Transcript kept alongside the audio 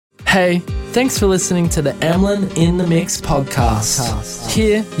Hey, thanks for listening to the Emlyn in the Mix podcast.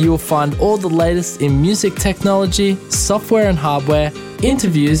 Here you will find all the latest in music technology, software and hardware,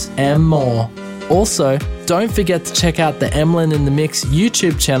 interviews and more. Also, don't forget to check out the Emlyn in the Mix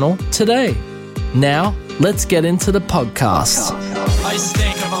YouTube channel today. Now, let's get into the podcast. I used to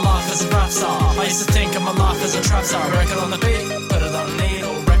think of my life as a rap star. I used to think of my life as a trap star. Record on the beat, put it on the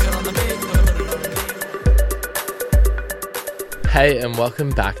needle. Record on the beat, put it on the Hey, and welcome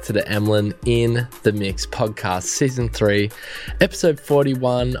back to the Emlyn in the Mix podcast, season 3, episode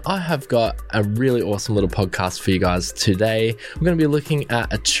 41. I have got a really awesome little podcast for you guys today. We're going to be looking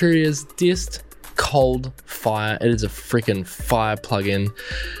at Arturia's Dist Cold Fire. It is a freaking fire plugin.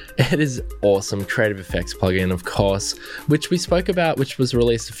 It is awesome. Creative Effects plugin, of course, which we spoke about, which was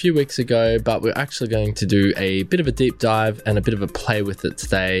released a few weeks ago, but we're actually going to do a bit of a deep dive and a bit of a play with it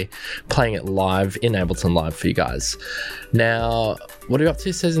today, playing it live in Ableton Live for you guys. Now, what are we up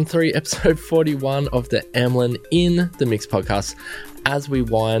to? Season 3, episode 41 of the Emlyn in the Mix podcast. As we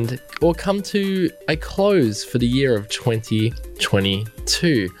wind or come to a close for the year of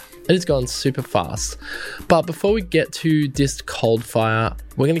 2022. It has gone super fast. But before we get to Dist Cold Fire,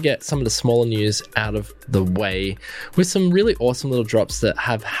 we're going to get some of the smaller news out of the way with some really awesome little drops that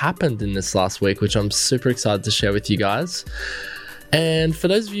have happened in this last week, which I'm super excited to share with you guys. And for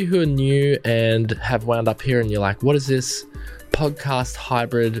those of you who are new and have wound up here and you're like, what is this podcast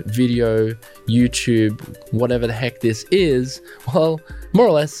hybrid video, YouTube, whatever the heck this is? Well, more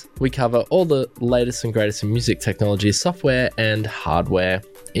or less, we cover all the latest and greatest in music technology, software and hardware.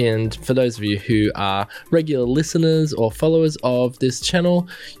 And for those of you who are regular listeners or followers of this channel,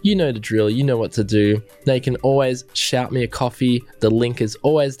 you know the drill, you know what to do. Now you can always shout me a coffee. The link is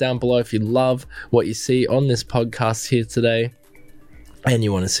always down below if you love what you see on this podcast here today and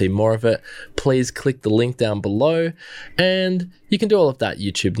you want to see more of it. Please click the link down below and you can do all of that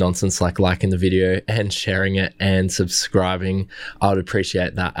YouTube nonsense like liking the video and sharing it and subscribing. I would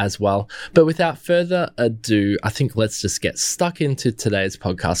appreciate that as well. But without further ado, I think let's just get stuck into today's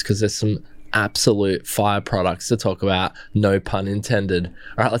podcast because there's some absolute fire products to talk about, no pun intended.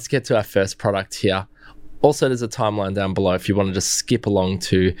 All right, let's get to our first product here. Also, there's a timeline down below if you want to just skip along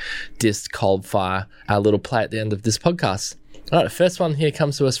to Dist Cold Fire, our little play at the end of this podcast. All right, the first one here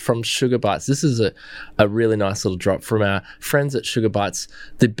comes to us from Sugar Bytes. This is a really nice little drop from our friends at Sugar Bytes,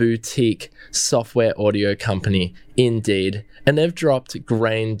 the boutique software audio company, indeed. And they've dropped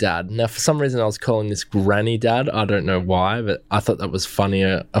Grain Dad. Now, for some reason, I was calling this Granny Dad. I don't know why, but I thought that was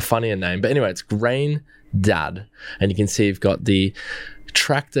a funnier name. But anyway, it's Grain Dad. And you can see you've got the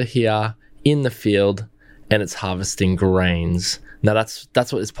tractor here in the field, and it's harvesting grains. Now that's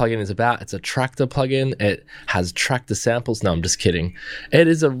what this plugin is about. It's a tractor plugin. It has tractor samples. No, I'm just kidding. It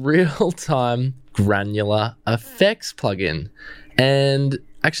is a real-time granular effects plugin. And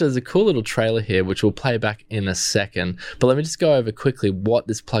actually there's a cool little trailer here, which we'll play back in a second. But let me just go over quickly what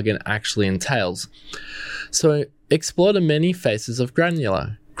this plugin actually entails. So explore the many faces of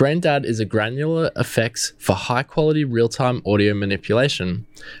granular. Grain Dad is a granular effects for high-quality real-time audio manipulation.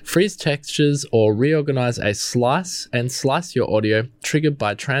 Freeze textures or reorganize a slice your audio triggered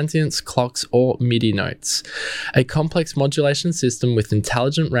by transients, clocks, or MIDI notes. A complex modulation system with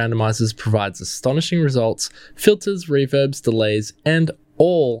intelligent randomizers provides astonishing results, filters, reverbs, delays, and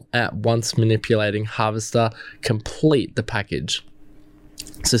all at once manipulating harvester complete the package.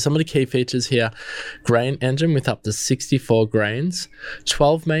 So some of the key features here: grain engine with up to 64 grains,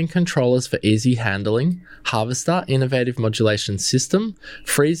 12 main controllers for easy handling, harvester, innovative modulation system,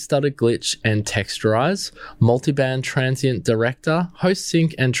 freeze, stutter, glitch, and texturize, multiband transient director, host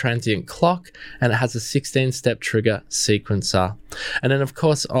sync and transient clock, and it has a 16-step trigger sequencer. And then of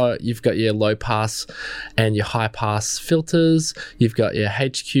course you've got your low pass and your high pass filters, you've got your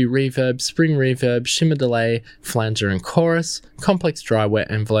HQ reverb, spring reverb, shimmer delay, flanger and chorus, complex dry wet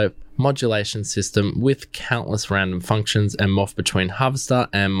envelope, modulation system with countless random functions and morph between harvester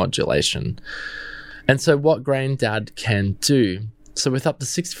and modulation. And so what Grain Dad can do. So with up to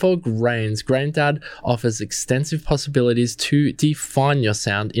 64 grains, Grain Dad offers extensive possibilities to define your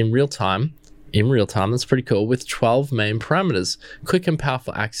sound in real time. That's pretty cool, with 12 main parameters. Quick and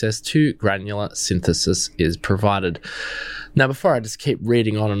powerful access to granular synthesis is provided. Now, before I just keep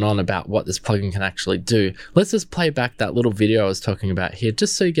reading on and on about what this plugin can actually do, let's just play back that little video I was talking about here,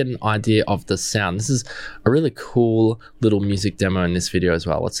 just so you get an idea of the sound. This is a really cool little music demo in this video as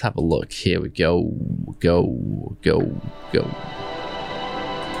well. Let's have a look. Here we go. Go.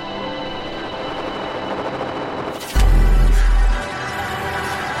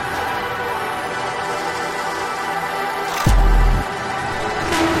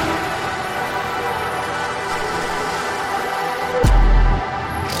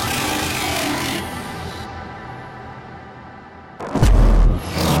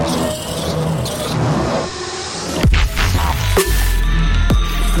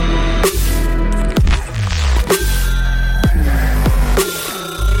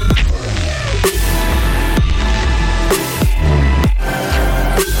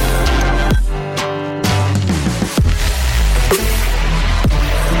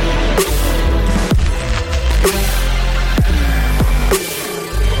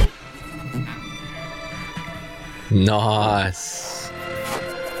 Nice.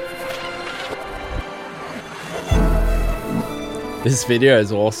 This video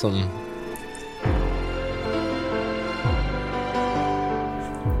is awesome.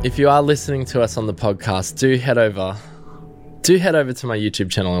 If you are listening to us on the podcast, do head over to my YouTube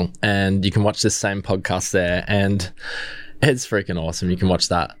channel and you can watch this same podcast there, and it's freaking awesome. You can watch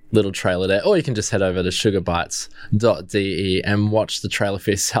that little trailer there, or you can just head over to sugarbytes.de and watch the trailer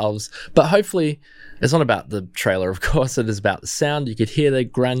for yourselves. But hopefully it's not about the trailer, of course. It is about the sound. You could hear the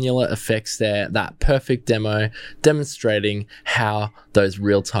granular effects there, that perfect demo demonstrating how those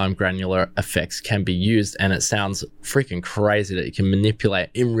real-time granular effects can be used. And it sounds freaking crazy that you can manipulate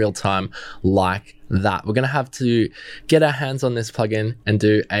in real time like that. We're going to have to get our hands on this plugin and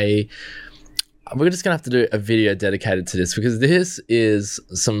we're just going to have to do a video dedicated to this, because this is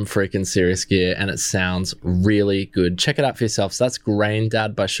some freaking serious gear and it sounds really good. Check it out for yourself. So that's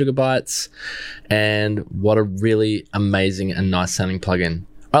Graindad by Sugarbytes, and what a really amazing and nice sounding plugin.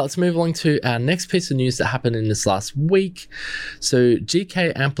 All right, let's move along to our next piece of news that happened in this last week. So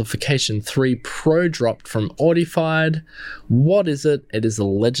GK Amplification 3 Pro dropped from Audified. What is it? It is a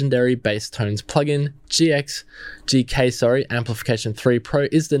legendary bass tones plugin. GK Amplification 3 Pro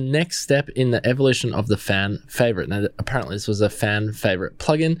is the next step in the evolution of the fan favorite. Now, apparently this was a fan favorite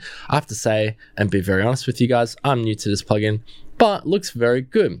plugin. I have to say, and be very honest with you guys, I'm new to this plugin, but looks very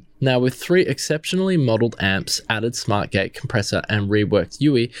good. Now, with 3 exceptionally modeled amps, added smart gate compressor, and reworked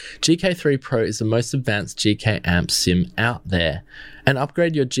UE, GK3 Pro is the most advanced GK amp sim out there. And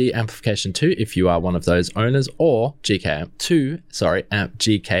upgrade your G Amplification 2 if you are one of those owners, or GK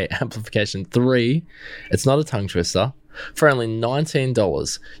Amplification 3. It's not a tongue twister. For only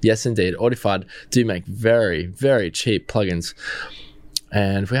 $19. Yes, indeed, Audified do make very, very cheap plugins.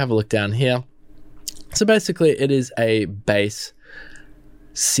 And if we have a look down here, so basically it is a bass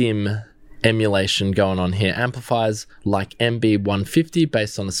sim emulation going on here. Amplifiers like MB150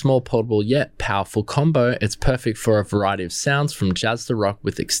 based on a small, portable yet powerful combo. It's perfect for a variety of sounds from jazz to rock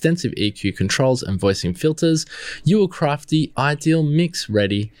with extensive EQ controls and voicing filters. You will craft the ideal mix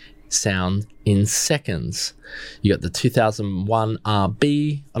ready sound in seconds. You got the 2001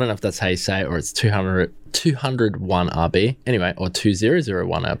 RB. I don't know if that's how you say it, or it's 201 RB. Anyway, or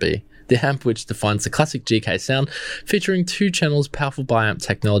 2001 RB. The amp which defines the classic GK sound, featuring 2 channels, powerful bi-amp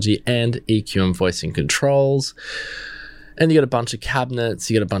technology, and EQ and voicing controls. And you got a bunch of cabinets,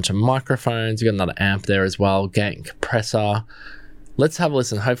 you got a bunch of microphones, you got another amp there as well, gate and compressor. Let's have a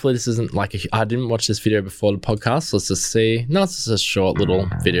listen. Hopefully this isn't like I didn't watch this video before the podcast. Let's just see. No, it's just a short little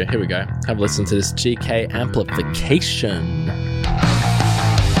video. Here we go. Have a listen to this GK Amplification.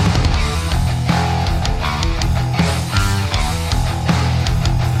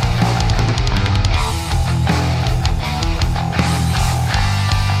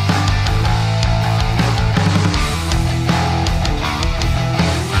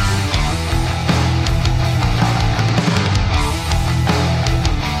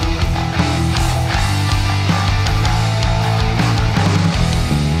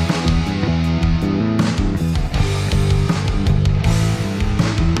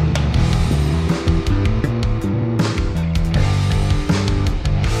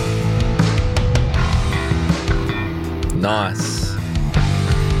 Nice.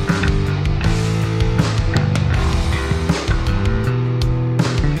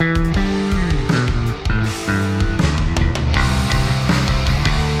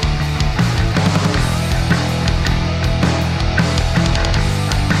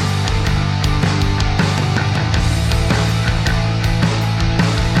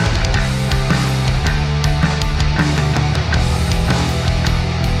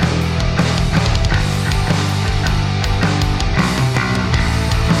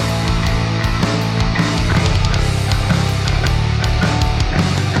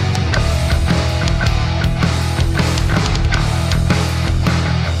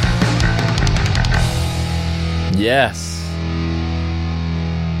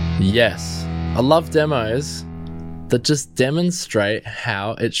 Yes. I love demos that just demonstrate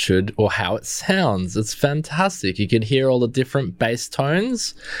how it should or how it sounds. It's fantastic. You can hear all the different bass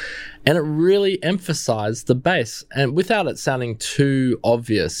tones, and it really emphasized the bass, and without it sounding too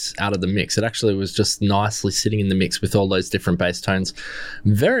obvious out of the mix. It actually was just nicely sitting in the mix with all those different bass tones.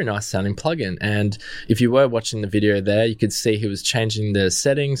 Very nice sounding plugin. And if you were watching the video there, you could see he was changing the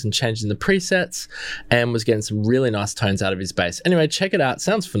settings and changing the presets and was getting some really nice tones out of his bass. Anyway, check it out.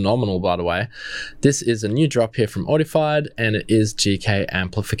 Sounds phenomenal, by the way. This is a new drop here from Audified, and it is GK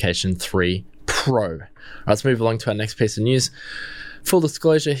Amplification 3 Pro. All right, let's move along to our next piece of news. Full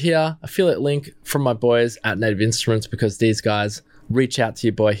disclosure here, affiliate link from my boys at Native Instruments, because these guys reach out to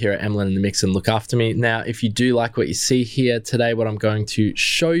your boy here at Emlyn in the Mix and look after me. Now, if you do like what you see here today, what I'm going to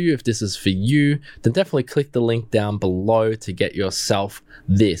show you, if this is for you, then definitely click the link down below to get yourself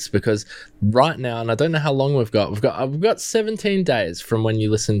this, because right now, and I don't know how long we've got 17 days from when you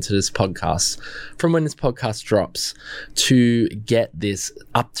listen to this podcast, from when this podcast drops, to get this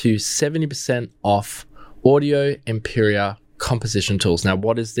up to 70% off Audio Imperia composition tools. Now,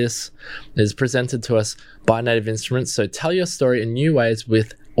 what is this? It is presented to us by Native Instruments. So tell your story in new ways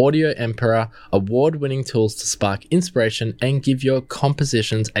with Audio Emperor, award-winning tools to spark inspiration and give your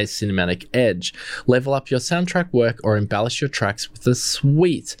compositions a cinematic edge. Level up your soundtrack work or embellish your tracks with a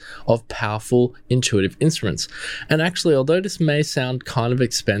suite of powerful, intuitive instruments. And actually, although this may sound kind of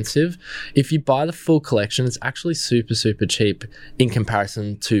expensive, if you buy the full collection, it's actually super, super cheap in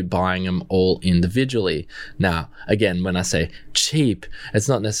comparison to buying them all individually. Now, again, when I say cheap, it's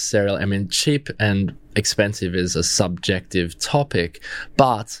not necessarily, I mean, cheap and expensive is a subjective topic,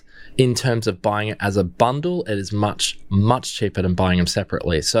 but in terms of buying it as a bundle, it is much, much cheaper than buying them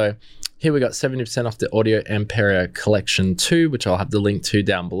separately. So here we got 70% off the Audio Imperia Collection 2, which I'll have the link to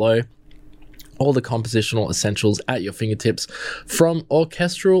down below. All the compositional essentials at your fingertips, from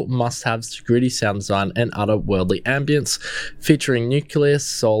orchestral must-haves to gritty sound design and otherworldly ambience, featuring Nucleus,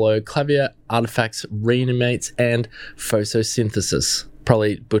 Solo, Clavier, Artifacts, Reanimate, and photosynthesis.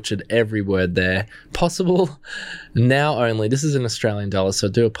 Probably butchered every word there possible. Now only, this is in Australian dollars, so I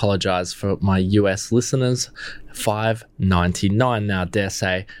do apologize for my US listeners, $5.99. Now, dare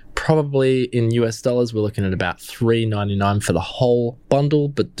say, probably in US dollars, we're looking at about $3.99 for the whole bundle,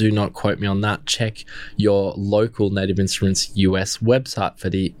 but do not quote me on that. Check your local Native Instruments US website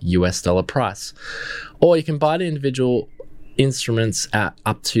for the US dollar price. Or you can buy the individual instruments at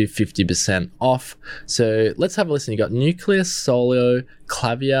up to 50% off. So let's have a listen. You got Nucleus, Solo,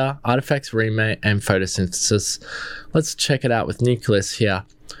 Clavier, Artifacts, Remake, and Photosynthesis. Let's check it out with Nucleus here,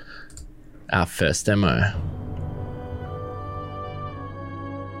 our first demo.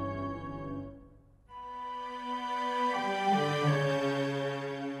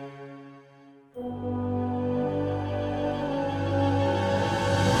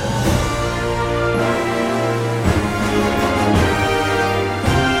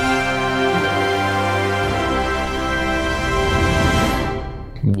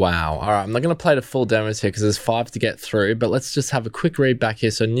 Wow. All right, I'm not going to play the full demos here because there's 5 to get through, but let's just have a quick read back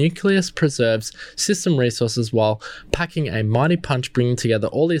here. So Nucleus preserves system resources while packing a mighty punch, bringing together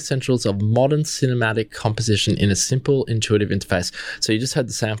all the essentials of modern cinematic composition in a simple, intuitive interface. So you just heard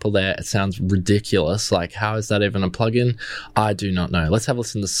the sample there. It sounds ridiculous. Like, how is that even a plugin? I do not know. Let's have a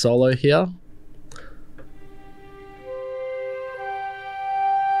listen to Solo here.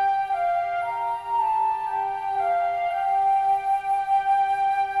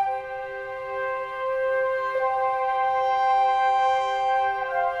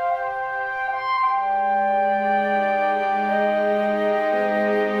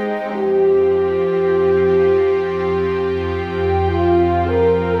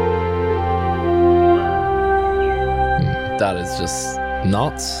 That is just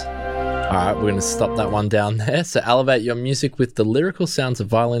nuts. All right, we're going to stop that one down there. So elevate your music with the lyrical sounds of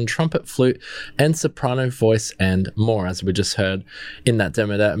violin, trumpet, flute, and soprano voice, and more, as we just heard in that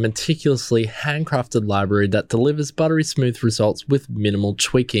demo there. A meticulously handcrafted library that delivers buttery smooth results with minimal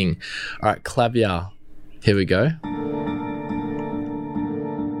tweaking. All right, Clavier. Here we go.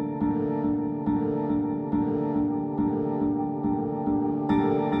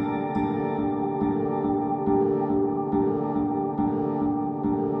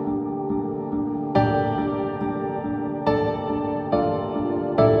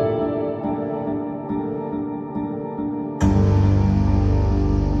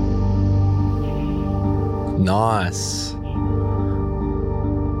 Nice.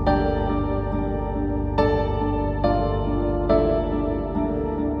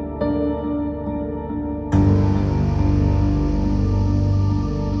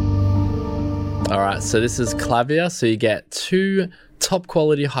 All right, so this is Clavier. So you get 2 top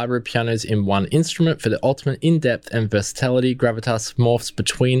quality hybrid pianos in one instrument for the ultimate in-depth and versatility. Gravitas morphs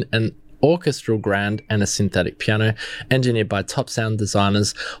between an orchestral grand and a synthetic piano, engineered by top sound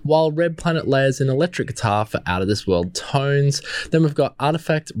designers, while Red Planet layers in electric guitar for out of this world tones. Then we've got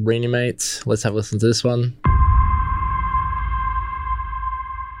Artifact, Reanimate. Let's have a listen to this one.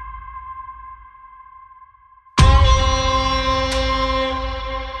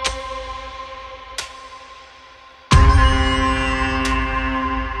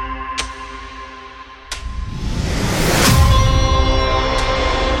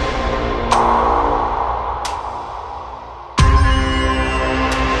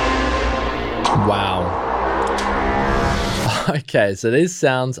 Okay, so these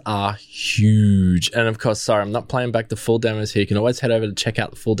sounds are huge. And of course, sorry, I'm not playing back the full demos here. You can always head over to check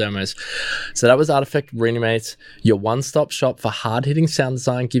out the full demos. So that was Artifact Reanimate, your one-stop shop for hard-hitting sound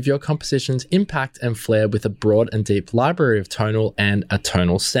design. Give your compositions impact and flair with a broad and deep library of tonal and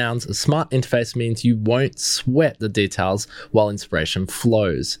atonal sounds. A smart interface means you won't sweat the details while inspiration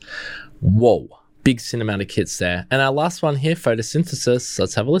flows. Whoa, big cinematic hits there. And our last one here, Photosynthesis.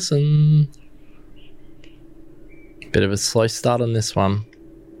 Let's have a listen. Bit of a slow start on this one.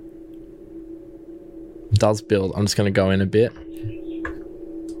 Does build. I'm just going to go in a bit.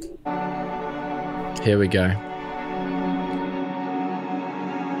 Here we go.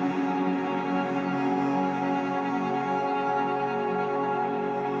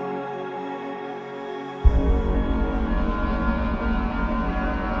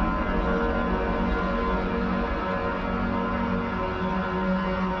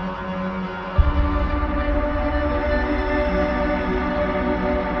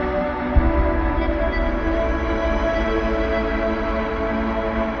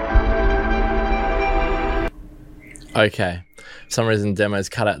 Okay, for some reason demo's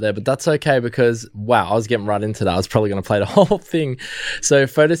cut out there, but that's okay because, wow, I was getting right into that. I was probably going to play the whole thing. So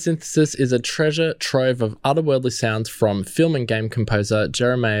Photosynthesis is a treasure trove of otherworldly sounds from film and game composer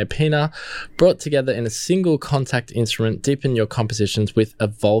Jeremiah Pina, brought together in a single contact instrument. Deepen your compositions with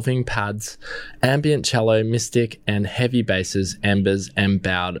evolving pads, ambient cello, mystic, and heavy basses, embers, and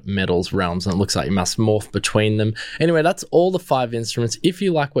bowed metals realms. And it looks like you must morph between them. Anyway, that's all the 5 instruments. If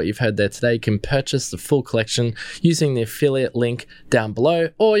you like what you've heard there today, you can purchase the full collection using the affiliate link down below,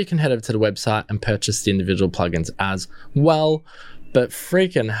 or you can head over to the website and purchase the individual plugins as well. But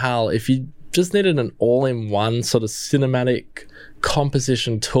freaking hell, if you just needed an all-in-one sort of cinematic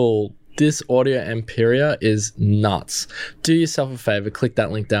composition tool, this Audio Imperia is nuts. Do yourself a favor, click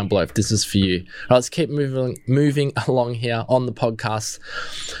that link down below if this is for you. All right, let's keep moving along here on the podcast.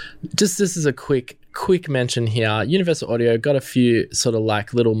 Just this is a quick mention here. Universal Audio got a few sort of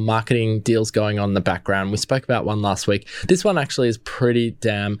like little marketing deals going on in the background. We spoke about one last week. This one actually is pretty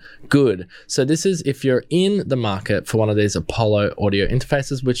damn good. So this is if you're in the market for one of these Apollo audio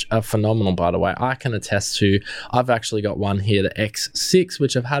interfaces, which are phenomenal, by the way. I can attest to, I've actually got one here, the X6,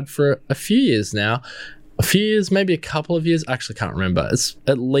 which I've had for a few years now. A few years, maybe a couple of years. I actually can't remember. It's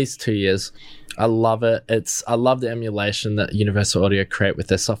at least 2 years. I love it. I love the emulation that Universal Audio create with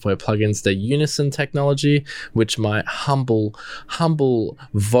their software plugins, their Unison technology, which my humble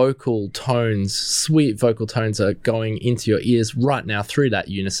vocal tones, sweet vocal tones are going into your ears right now through that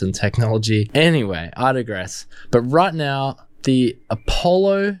Unison technology. Anyway, I digress. But right now, the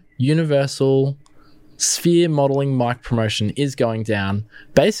Apollo Universal Sphere modeling mic promotion is going down.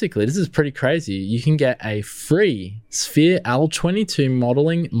 Basically, this is pretty crazy. You can get a free Sphere L22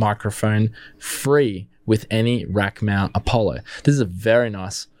 modeling microphone free with any rack mount Apollo. This is a very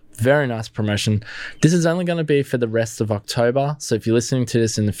nice promotion. This is only going to be for the rest of October. So if you're listening to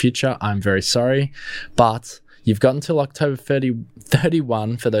this in the future, I'm very sorry, but you've got until October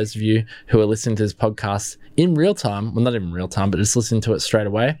 31 for those of you who are listening to this podcast in real time. Well, not even real time, but just listening to it straight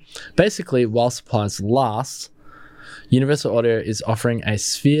away. Basically, while supplies last, Universal Audio is offering a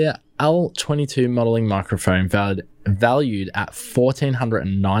Sphere L22 modeling microphone valued at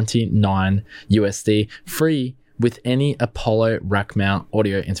 $1,499 USD, free with any Apollo rack mount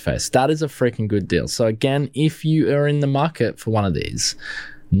audio interface. That is a freaking good deal. So again, if you are in the market for one of these,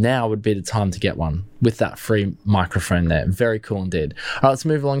 now would be the time to get one with that free microphone there. Very cool indeed. All right, let's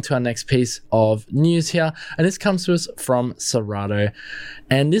move along to our next piece of news here. And this comes to us from Serato.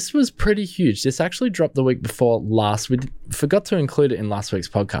 And this was pretty huge. This actually dropped the week before last. We forgot to include it in last week's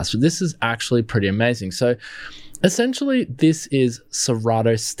podcast, but this is actually pretty amazing. So essentially, this is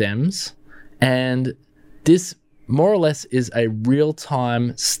Serato stems. And this more or less is a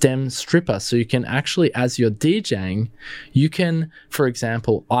real-time stem stripper. So you can actually, as you're DJing, you can, for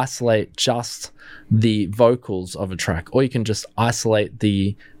example, isolate just the vocals of a track, or you can just isolate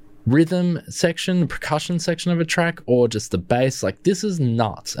the rhythm section, the percussion section of a track, or just the bass. Like, this is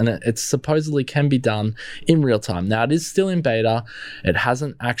nuts, and it supposedly can be done in real time. Now, it is still in beta. It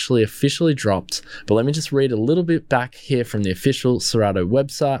hasn't actually officially dropped, but let me just read a little bit back here from the official Serato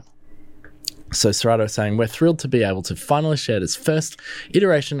website. So Serato is saying, we're thrilled to be able to finally share this first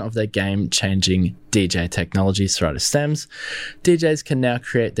iteration of their game-changing DJ technology, Serato Stems. DJs can now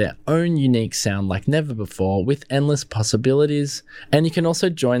create their own unique sound like never before with endless possibilities. And you can also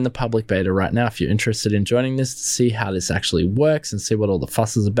join the public beta right now if you're interested in joining this to see how this actually works and see what all the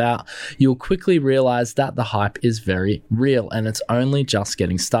fuss is about. You'll quickly realize that the hype is very real and it's only just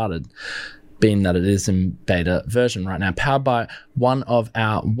getting started. being that it is in beta version right now. Powered by one of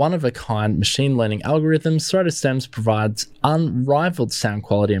our one-of-a-kind machine learning algorithms, Serato Stems provides unrivaled sound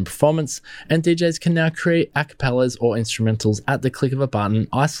quality and performance, and DJs can now create acapellas or instrumentals at the click of a button,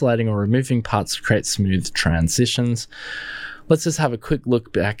 isolating or removing parts to create smooth transitions. Let's just have a quick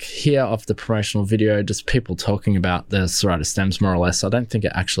look back here of the promotional video, just people talking about the Serato Stems more or less. I don't think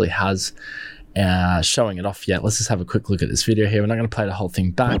it actually has showing it off yet. Let's just have a quick look at this video here. We're not going to play the whole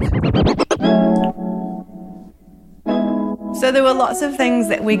thing back. So there were lots of things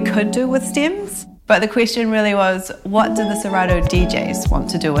that we could do with stems, but the question really was, what do the Serato DJs want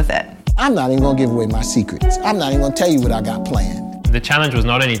to do with it? I'm not even going to give away my secrets. I'm not even going to tell you what I got planned. The challenge was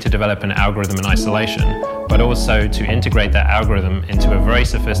not only to develop an algorithm in isolation, but also to integrate that algorithm into a very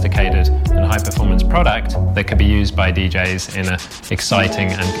sophisticated and high-performance product that could be used by DJs in an exciting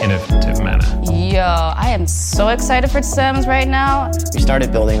and innovative manner. Yo, I am so excited for Stems right now. We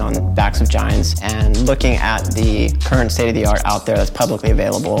started building on backs of giants and looking at the current state-of-the-art out there that's publicly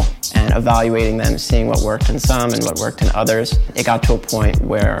available and evaluating them, seeing what worked in some and what worked in others. It got to a point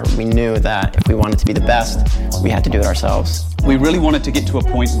where we knew that if we wanted to be the best, we had to do it ourselves. We really wanted to get to a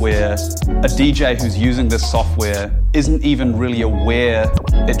point where a DJ who's using this software isn't even really aware.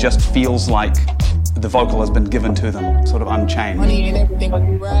 It just feels like the vocal has been given to them, sort of unchained.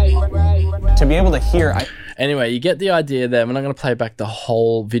 To be able to hear... Anyway, you get the idea there. We're not going to play back the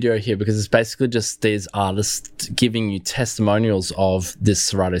whole video here because it's basically just these artists giving you testimonials of this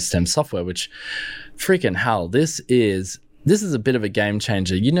Serato Stem software, which freaking hell, this is a bit of a game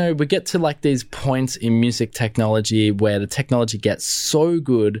changer. You know, we get to like these points in music technology where the technology gets so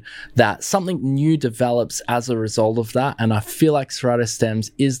good that something new develops as a result of that. And I feel like Serato Stems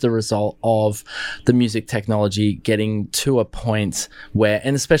is the result of the music technology getting to a point where,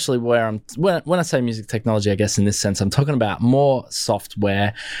 and especially where when I say music technology, I guess in this sense, I'm talking about more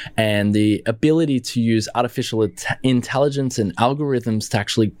software and the ability to use artificial intelligence and algorithms to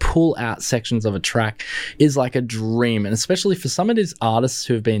actually pull out sections of a track is like a dream. And especially for some of these artists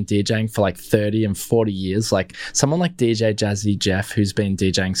who have been DJing for like 30 and 40 years, like someone like DJ Jazzy Jeff, who's been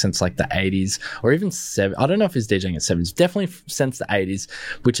DJing since like the 80s or even I don't know if he's DJing at 70s, definitely since the 80s,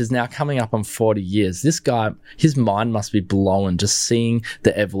 which is now coming up on 40 years. This guy, his mind must be blown just seeing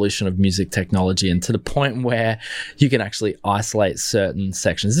the evolution of music technology and to the point where you can actually isolate certain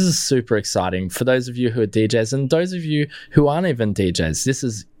sections. This is super exciting for those of you who are DJs and those of you who aren't even DJs. This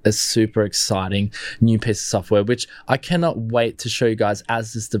is a super exciting new piece of software, which I cannot wait to show you guys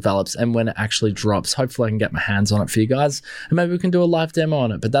as this develops and when it actually drops. Hopefully I can get my hands on it for you guys and maybe we can do a live demo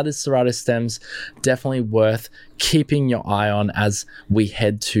on it. But that is Serato Stems, definitely worth keeping your eye on as we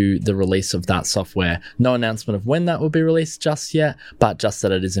head to the release of that software. No announcement of when that will be released just yet, but just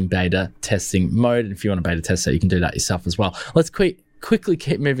that it is in beta testing mode. And if you want to beta test it, you can do that yourself as well. Let's quickly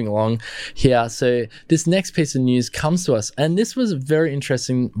keep moving along here. So this next piece of news comes to us, and this was very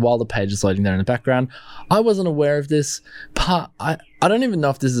interesting while the page is loading there in the background. I wasn't aware of this, but I don't even know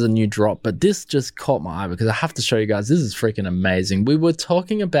if this is a new drop, but this just caught my eye because I have to show you guys. This is freaking amazing. We were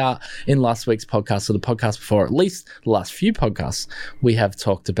talking about in last week's podcast, or the podcast before, at least the last few podcasts, we have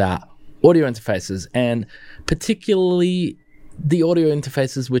talked about audio interfaces, and particularly the audio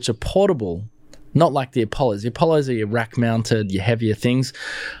interfaces which are portable. Not like the Apollos. The Apollos are your rack-mounted, your heavier things.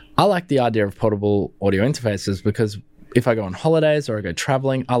 I like the idea of portable audio interfaces because if I go on holidays or I go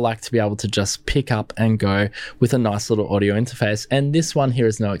traveling, I like to be able to just pick up and go with a nice little audio interface. And this one here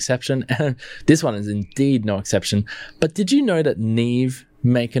is no exception. And this one is indeed no exception. But did you know that Neve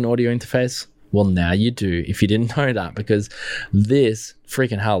make an audio interface? Well, now you do, if you didn't know that, because this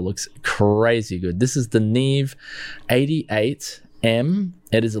freaking hell looks crazy good. This is the Neve 88M.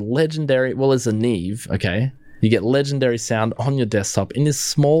 It is a legendary, well, it's a Neve, okay? You get legendary sound on your desktop in this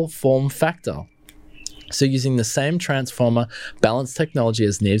small form factor. So using the same transformer balance technology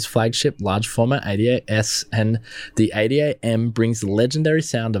as Neve's flagship large format 88S, and the 88M brings the legendary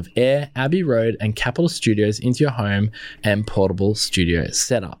sound of Air, Abbey Road, and Capitol Studios into your home and portable studio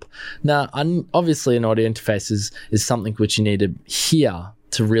setup. Now, obviously an audio interface is something which you need to hear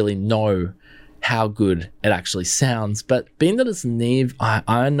to really know how good it actually sounds. But being that it's Neve,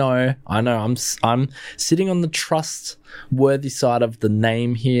 I know I'm sitting on the trustworthy side of the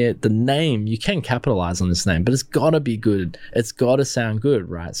name here. The name, you can capitalize on this name, but it's got to be good. It's got to sound good,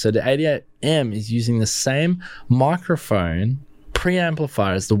 right? So the 88M is using the same microphone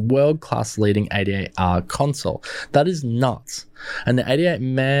preamplifier as the world-class leading 88R console. That is nuts. And the 88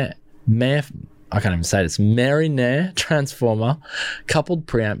 I can't even say this, Mariner transformer coupled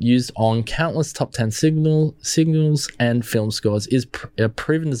preamp used on countless top 10 signals and film scores is a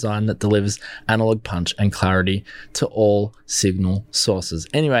proven design that delivers analog punch and clarity to all signal sources.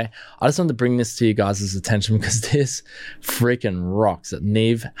 Anyway, I just wanted to bring this to you guys' attention because this freaking rocks that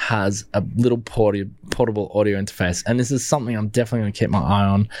Neve has a little portable audio interface. And this is something I'm definitely going to keep my eye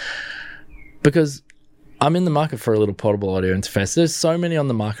on because I'm in the market for a little portable audio interface. There's so many on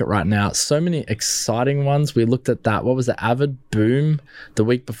the market right now, so many exciting ones. We looked at that. What was the Avid Boom the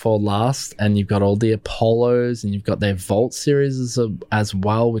week before last? And you've got all the Apollos and you've got their Volt series as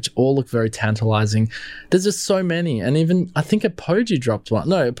well, which all look very tantalizing. There's just so many. And even, I think Apogee dropped one.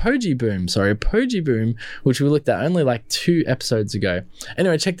 No, Apogee Boom, which we looked at only like 2 episodes ago.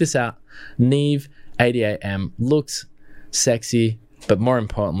 Anyway, check this out. Neve 88M looks sexy, but more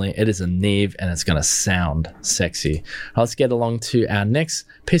importantly, it is a Neve and it's going to sound sexy. Let's get along to our next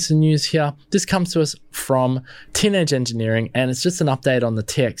piece of news here. This comes to us from Teenage Engineering and it's just an update on the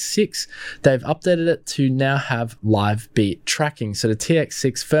TX6. They've updated it to now have live beat tracking. So the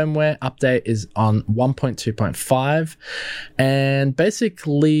TX6 firmware update is on 1.2.5 and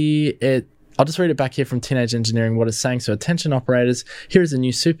basically I'll just read it back here from Teenage Engineering, what it's saying. So attention operators, here is a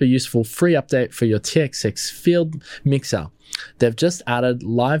new super useful free update for your TX6 field mixer. They've just added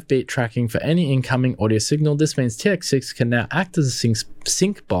live beat tracking for any incoming audio signal. This means TX6 can now act as a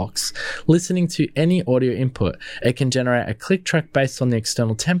sync box, listening to any audio input. It can generate a click track based on the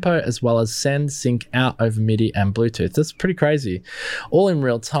external tempo, as well as send sync out over MIDI and Bluetooth. That's pretty crazy, all in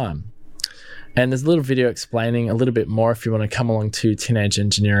real time. And there's a little video explaining a little bit more if you want to come along to Teenage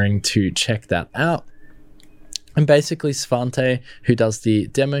Engineering to check that out. And basically Svante, who does the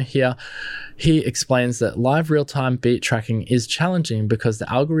demo here, he explains that live real-time beat tracking is challenging because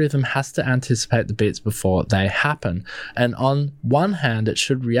the algorithm has to anticipate the beats before they happen. And on one hand, it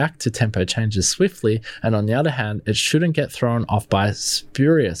should react to tempo changes swiftly, and on the other hand, it shouldn't get thrown off by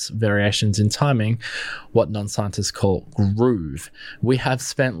spurious variations in timing, what non-scientists call groove. We have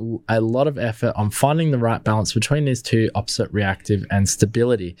spent a lot of effort on finding the right balance between these two, opposite reactive and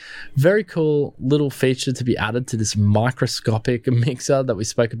stability. Very cool little feature to be added to this microscopic mixer that we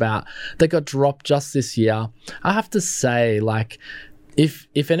spoke about that got dropped just this year. I have to say, like,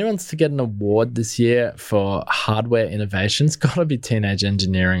 if anyone's to get an award this year for hardware innovation, it's got to be Teenage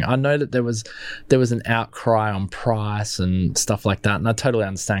Engineering. I know that there was an outcry on price and stuff like that, and I totally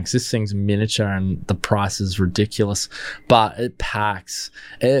understand because this thing's miniature and the price is ridiculous, but it packs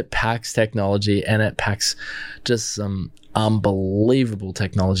technology and it packs just some unbelievable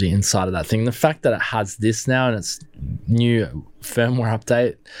technology inside of that thing. The fact that it has this now and its new firmware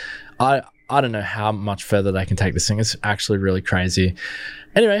update, I don't know how much further they can take this thing. It's actually really crazy.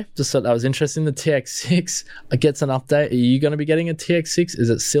 Anyway, just thought that was interesting. The TX6 gets an update. Are you going to be getting a TX6? Is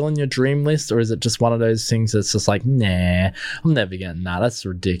it still in your dream list, or is it just one of those things that's just like, nah, I'm never getting that. That's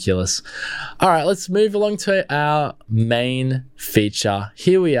ridiculous. All right, let's move along to our main feature.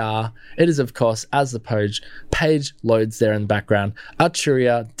 Here we are. It is, of course, as the page loads there in the background,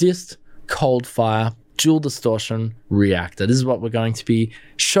 Arturia Dist Coldfire Dual Distortion Reactor. This is what we're going to be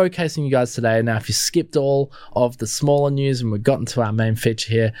showcasing you guys today. Now, if you skipped all of the smaller news and we've gotten to our main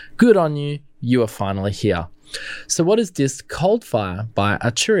feature here, good on you. You are finally here. So what is Dist Coldfire by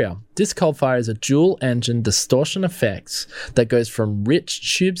Arturia? Dist Coldfire is a dual engine distortion effects that goes from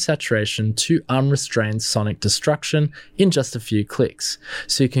rich tube saturation to unrestrained sonic destruction in just a few clicks.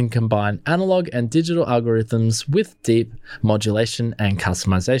 So you can combine analog and digital algorithms with deep modulation and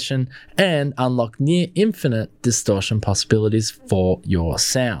customization and unlock near infinite distortion possibilities for your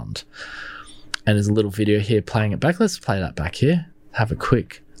sound. And there's a little video here playing it back. Let's play that back here. Have a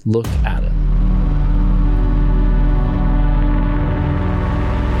quick look at it.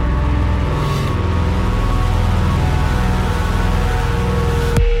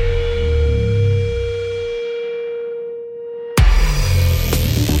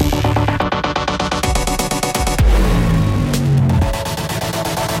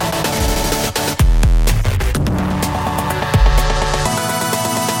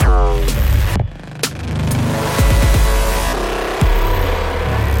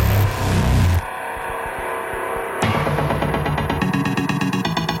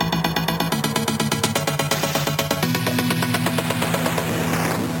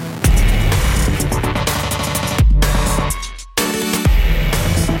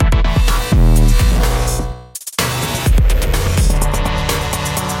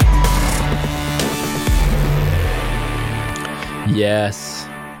 Yes.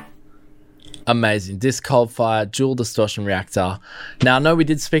 Amazing. Dist Coldfire Dual Distortion Reactor. Now, I know we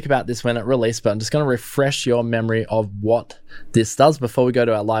did speak about this when it released, but I'm just going to refresh your memory of what this does before we go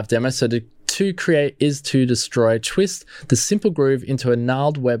to our live demo. So to to create is to destroy. Twist the simple groove into a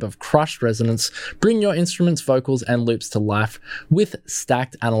gnarled web of crushed resonance. Bring your instruments, vocals, and loops to life with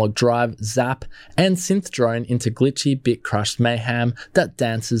stacked analog drive, zap, and synth drone into glitchy bit crushed mayhem that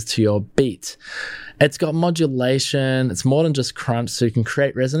dances to your beat. It's got modulation, it's more than just crunch, so you can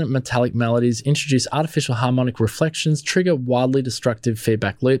create resonant metallic melodies, introduce artificial harmonic reflections, trigger wildly destructive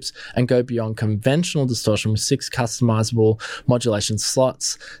feedback loops, and go beyond conventional distortion with 6 customizable modulation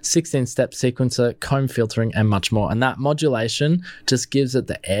slots, 16-step sequencer, comb filtering, and much more. And that modulation just gives it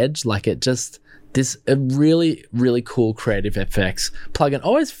the edge, like it just... a really, really cool Creative FX plugin. I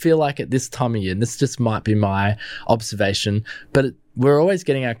always feel like at this time of year, and this just might be my observation, but we're always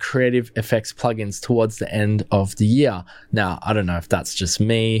getting our Creative FX plugins towards the end of the year. Now, I don't know if that's just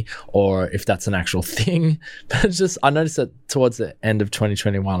me or if that's an actual thing, but it's just, I noticed that towards the end of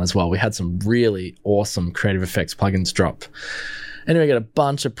 2021 as well, we had some really awesome Creative FX plugins drop. Anyway, we got a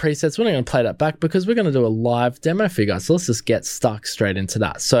bunch of presets. We're not going to play that back because we're going to do a live demo for you guys. So let's just get stuck straight into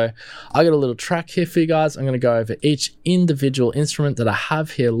that. So I got a little track here for you guys. I'm going to go over each individual instrument that I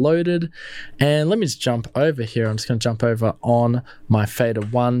have here loaded. And let me just jump over here. I'm just going to jump over on my Fader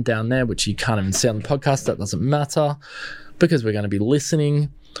 1 down there, which you can't even see on the podcast. That doesn't matter because we're going to be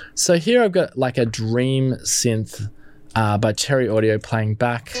listening. So here I've got like a Dream synth by Cherry Audio playing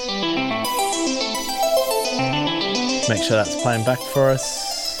back. Make sure that's playing back for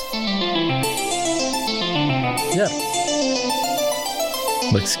us. Yeah.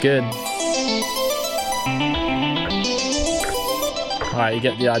 Looks good. Alright, you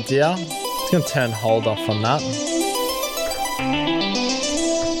get the idea. It's going to turn hold off on that.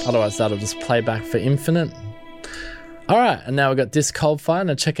 Otherwise, that'll just play back for infinite. Alright, and now we've got Disc Cold Fire.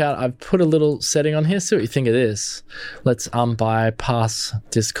 Now check out, I've put a little setting on here. See what you think of this. Let's bypass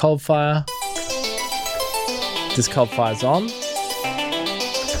Disc Cold Fire. Disc Cold Fire's on.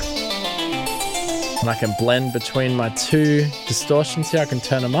 And I can blend between my 2 distortions here. I can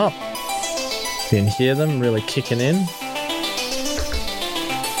turn them up. You can hear them really kicking in.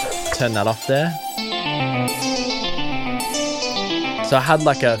 Turn that off there. So I had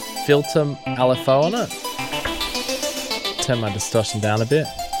like a filter LFO on it. Turn my distortion down a bit.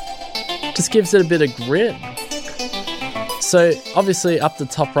 Just gives it a bit of grit. So obviously up the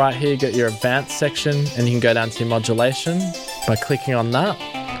top right here, you got your advanced section and you can go down to your modulation by clicking on that.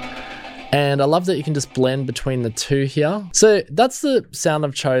 And I love that you can just blend between the 2 here. So that's the sound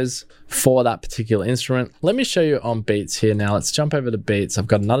I've chose for that particular instrument. Let me show you on beats here now. Let's jump over to beats. I've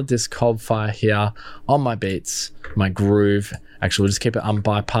got another Disc Cold Fire here on my beats, my groove. Actually, we'll just keep it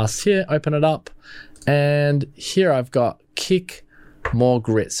unbypassed here, open it up. And here I've got Kick More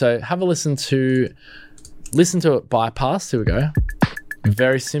Grit. So have a listen to it bypass. Here we go.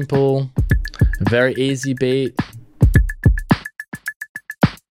 Very simple, very easy beat.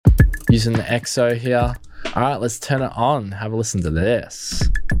 Using the EXO here. All right, let's turn it on. Have a listen to this.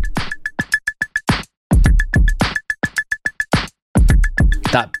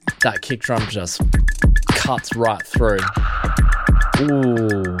 That kick drum just cuts right through.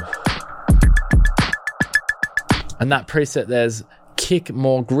 Ooh. And that preset there's Kick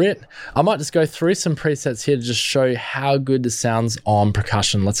More Grit. I might just go through some presets here to just show you how good this sounds on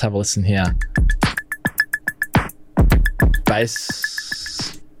percussion. Let's have a listen here.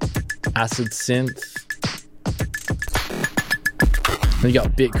 Bass, acid synth. And you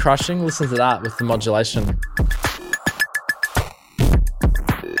got bit crushing. Listen to that with the modulation.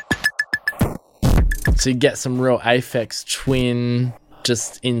 So you get some real Aphex Twin,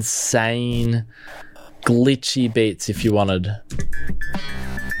 just insane glitchy beats if you wanted,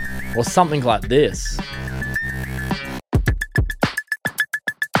 or something like this.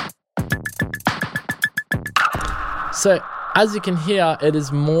 So as you can hear, it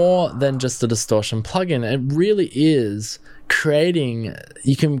is more than just a distortion plugin. It really is creating,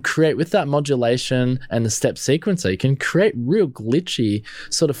 you can create with that modulation and the step sequencer, you can create real glitchy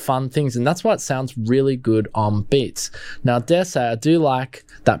sort of fun things, and that's why it sounds really good on beats. Now, I dare say I do like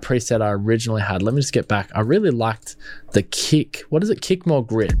that preset I originally had. Let me just get back. I really liked the kick. What is it? Kick More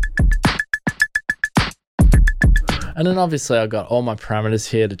Grit. And then obviously I got all my parameters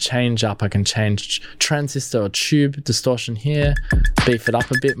here to change up. I can change transistor or tube distortion here, beef it up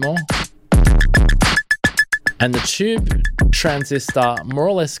a bit more. And the tube transistor more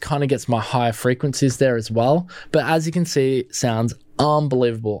or less kind of gets my higher frequencies there as well. But as you can see, it sounds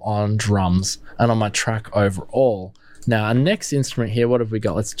unbelievable on drums and on my track overall. Now, our next instrument here, what have we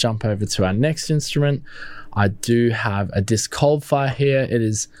got? Let's jump over to our next instrument. I do have a Disc Cold Fire here. It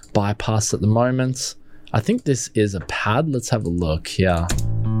is bypassed at the moment. I think this is a pad. Let's have a look here.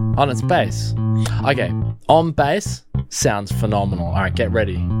 On its bass. Okay, on bass, sounds phenomenal. All right, get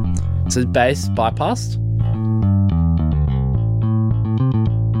ready. So bass bypassed.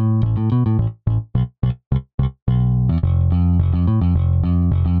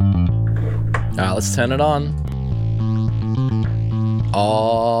 Alright, let's turn it on.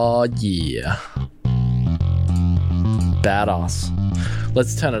 Oh yeah. Badass.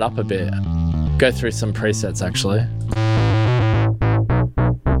 Let's turn it up a bit. Go through some presets actually.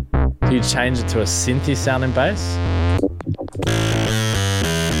 So you change it to a synthy sounding bass.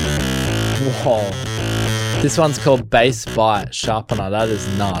 Whoa. This one's called Bass Bite Sharpener. That is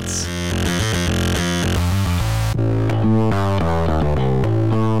nuts.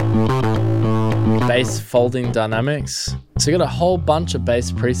 Bass folding dynamics. So you got a whole bunch of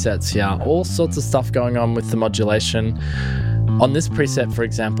bass presets here. All sorts of stuff going on with the modulation. On this preset, for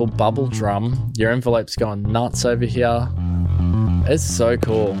example, bubble drum. Your envelope's going nuts over here. It's so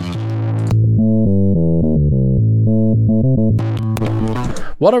cool.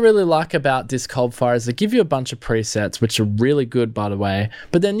 What I really like about Disc Coldfire is they give you a bunch of presets, which are really good, by the way,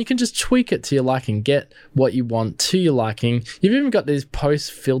 but then you can just tweak it to your liking, get what you want to your liking. You've even got these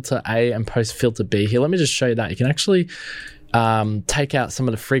post filter A and post filter B here. Let me just show you that. You can actually take out some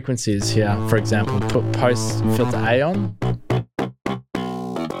of the frequencies here. For example, put post filter A on.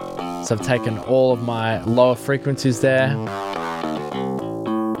 So I've taken all of my lower frequencies there.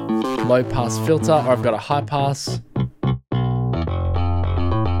 Low pass filter, or I've got a high pass.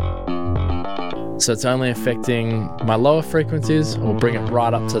 So it's only affecting my lower frequencies. We'll bring it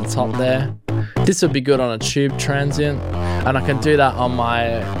right up to the top there. This would be good on a tube transient. And I can do that on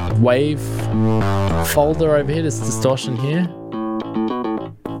my wave folder over here, this distortion here.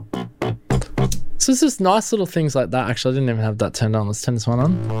 So it's just nice little things like that. Actually, I didn't even have that turned on. Let's turn this one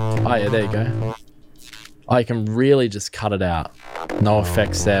on. Oh yeah, there you go. Oh, you can really just cut it out. No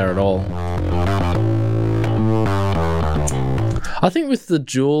effects there at all. I think with the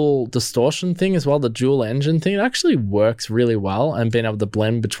dual distortion thing as well, the dual engine thing, it actually works really well, and being able to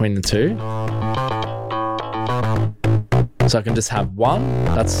blend between the two. So I can just have one.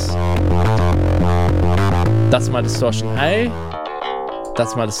 That's my distortion A.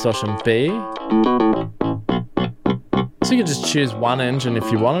 That's my distortion B. So you can just choose one engine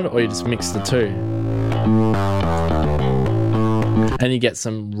if you wanted, or you just mix the two. And you get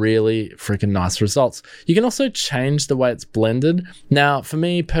some really freaking nice results. You can also change the way it's blended. Now, for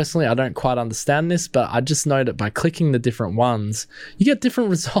me personally, I don't quite understand this, but I just know that by clicking the different ones, you get different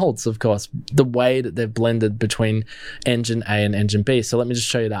results, of course, the way that they're blended between engine A and engine B. So let me just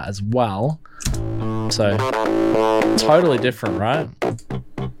show you that as well. So, totally different, right?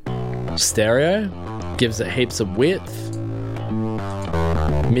 Stereo gives it heaps of width,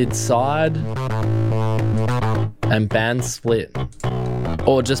 mid-side, and band split,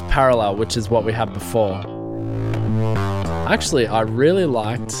 or just parallel, which is what we had before. Actually, I really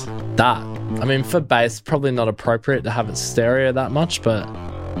liked that. I mean, for bass, probably not appropriate to have it stereo that much, but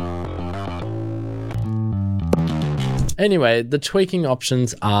anyway, the tweaking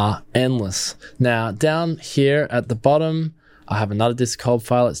options are endless. Now, down here at the bottom, I have another Disc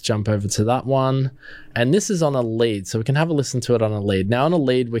Coldfire. Let's jump over to that one. And this is on a lead, so we can have a listen to it on a lead. Now on a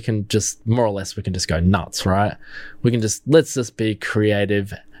lead, we can just, more or less, we can just go nuts, right? We can just, let's just be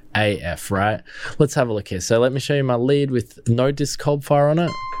creative AF, right? Let's have a look here. So let me show you my lead with no Disc Coldfire on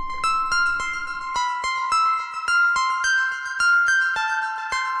it.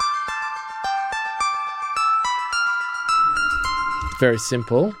 Very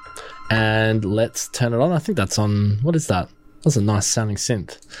simple. And let's turn it on. I think that's on, what is that? That's a nice sounding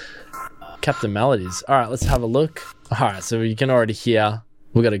synth. Captain Melodies. All right, let's have a look. All right, so you can already hear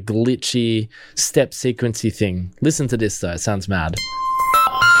we've got a glitchy step sequency thing. Listen to this though, it sounds mad.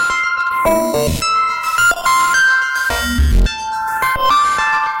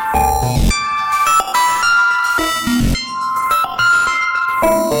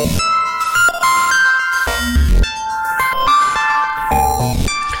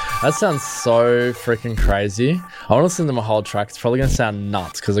 That sounds so freaking crazy. I want to listen to my whole track. It's probably going to sound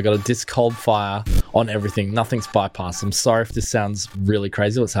nuts because I got a Disc Coldfire on everything. Nothing's bypassed. I'm sorry if this sounds really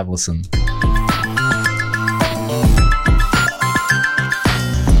crazy. Let's have a listen.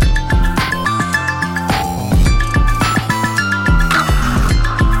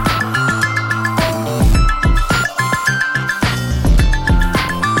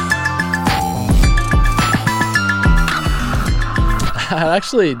 It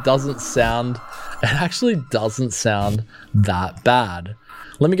actually doesn't sound that bad.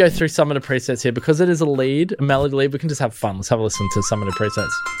 Let me go through some of the presets here. Because it is a lead, a melody lead, we can just have fun. Let's have a listen to some of the presets.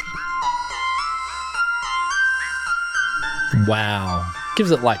 Wow.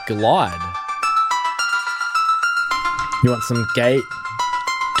 Gives it like glide. You want some gate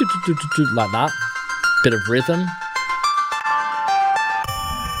like that. Bit of rhythm.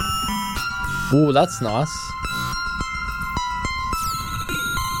 Ooh, that's nice.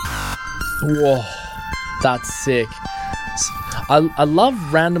 Whoa, that's sick. I love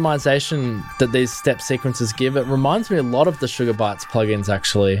randomization that these step sequences give. It reminds me a lot of the Sugar Bytes plugins,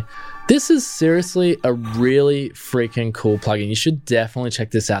 actually. This is seriously a really freaking cool plugin. You should definitely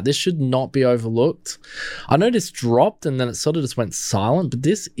check this out. This should not be overlooked. I know this dropped and then it sort of just went silent, but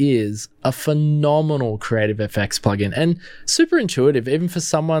this is a phenomenal Creative FX plugin and super intuitive, even for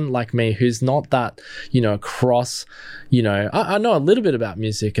someone like me who's not that, across, I know a little bit about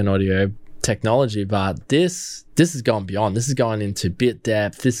music and audio technology, but this is going beyond. This is going into bit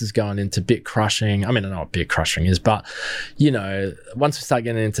depth. This is going into bit crushing. I mean, I know what bit crushing is, but once we start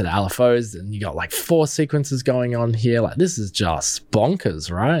getting into the LFOs, then you got like 4 sequences going on here. Like, this is just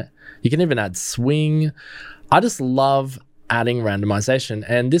bonkers, right? You can even add swing. I just love adding randomization,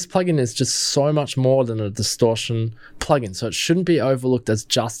 and this plugin is just so much more than a distortion plugin, so it shouldn't be overlooked as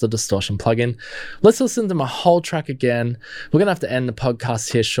just a distortion plugin. Let's listen to my whole track again. We're gonna have to end the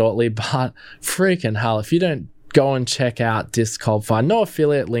podcast here shortly, but freaking hell, if you don't go and check out Disc Cold Fire, no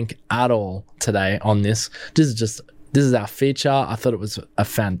affiliate link at all today on this. This is our feature. I thought it was a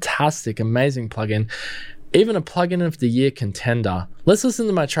fantastic, amazing plugin. Even a plugin of the year contender. Let's listen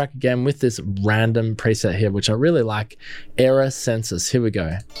to my track again with this random preset here, which I really like. Error Census. Here we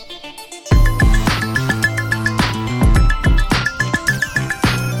go.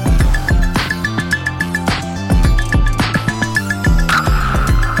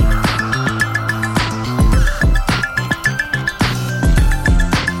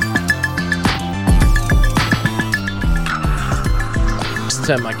 Just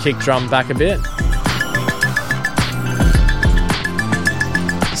turn my kick drum back a bit.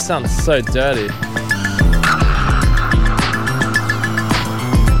 Sounds so dirty.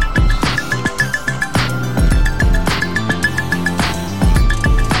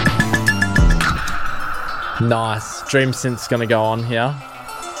 Nice. Dream Synth's gonna go on here.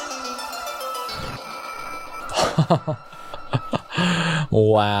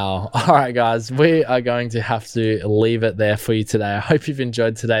 Wow. All right, guys, we are going to have to leave it there for you today. I hope you've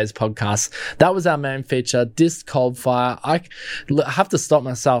enjoyed today's podcast. That was our main feature, Disc Cold Fire. I have to stop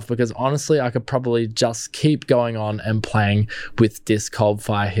myself because honestly, I could probably just keep going on and playing with Disc Cold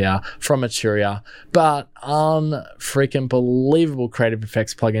Fire here from Arturia, but freaking believable Creative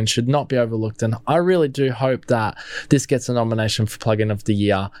Effects plugin should not be overlooked, and I really do hope that this gets a nomination for Plugin of the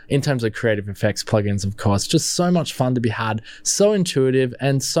Year in terms of Creative Effects plugins, of course. Just so much fun to be had, so intuitive,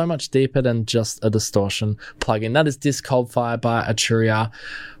 and so much deeper than just a distortion plugin. That is Disc Cold Fire by Arturia.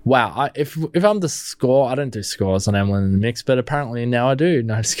 Wow, if I'm the score, I don't do scores on Emlyn in the Mix, but apparently now I do.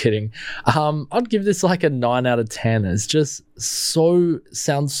 No, just kidding. I'd give this like a 9 out of 10. It's just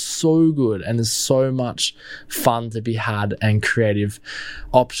sounds so good, and there's so much fun to be had and creative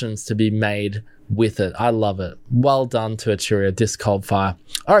options to be made with it. I love it. Well done to Arturia, Disc Cold Fire.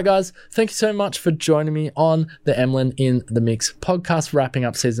 All right, guys, thank you so much for joining me on the Emlyn in the Mix podcast, wrapping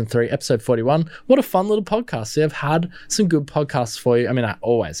up season 3, episode 41. What a fun little podcast. See, I've had some good podcasts for you. I mean, I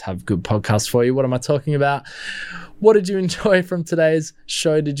always have good podcasts for you. What am I talking about? What did you enjoy from today's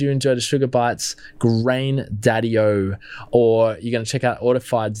show? Did you enjoy the Sugar Bytes Grain Daddy-O? Or you're going to check out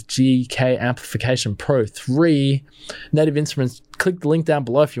Audified's GK Amplification Pro 3 Native Instruments. Click the link down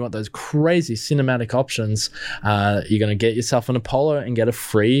below if you want those crazy cinematic options. You're going to get yourself an Apollo and get a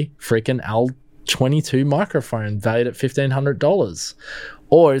free freaking L22 microphone valued at $1,500.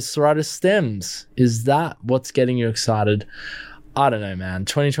 Or is Serato Stems? Is that what's getting you excited? I don't know, man.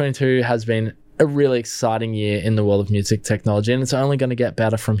 2022 has been a really exciting year in the world of music technology, and it's only going to get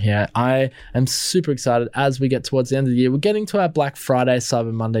better from here. I am super excited as we get towards the end of the year. We're getting to our Black Friday,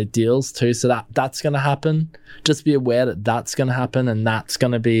 Cyber Monday deals too, so that's going to happen. Just be aware that that's going to happen, and I'm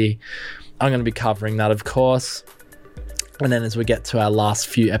going to be covering that, of course. And then as we get to our last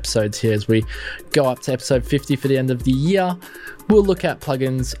few episodes here, as we go up to episode 50 for the end of the year, we'll look at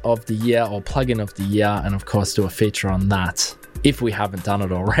plugins of the year or plugin of the year, and of course do a feature on that, if we haven't done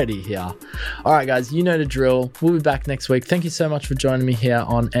it already here. All right, guys, you know the drill. We'll be back next week. Thank you so much for joining me here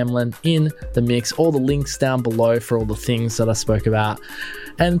on Emlyn in the Mix. All the links down below for all the things that I spoke about.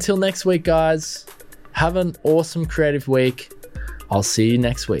 And until next week, guys, have an awesome creative week. I'll see you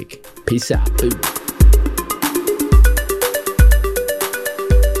next week. Peace out. Boom.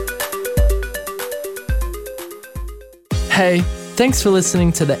 Hey, thanks for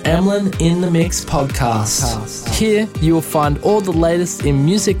listening to the Emlyn in the Mix podcast. Here you will find all the latest in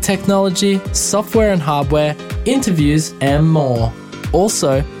music technology, software and hardware, interviews, and more.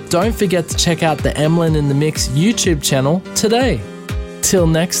 Also, don't forget to check out the Emlyn in the Mix YouTube channel today. Till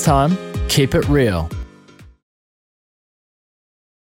next time, keep it real.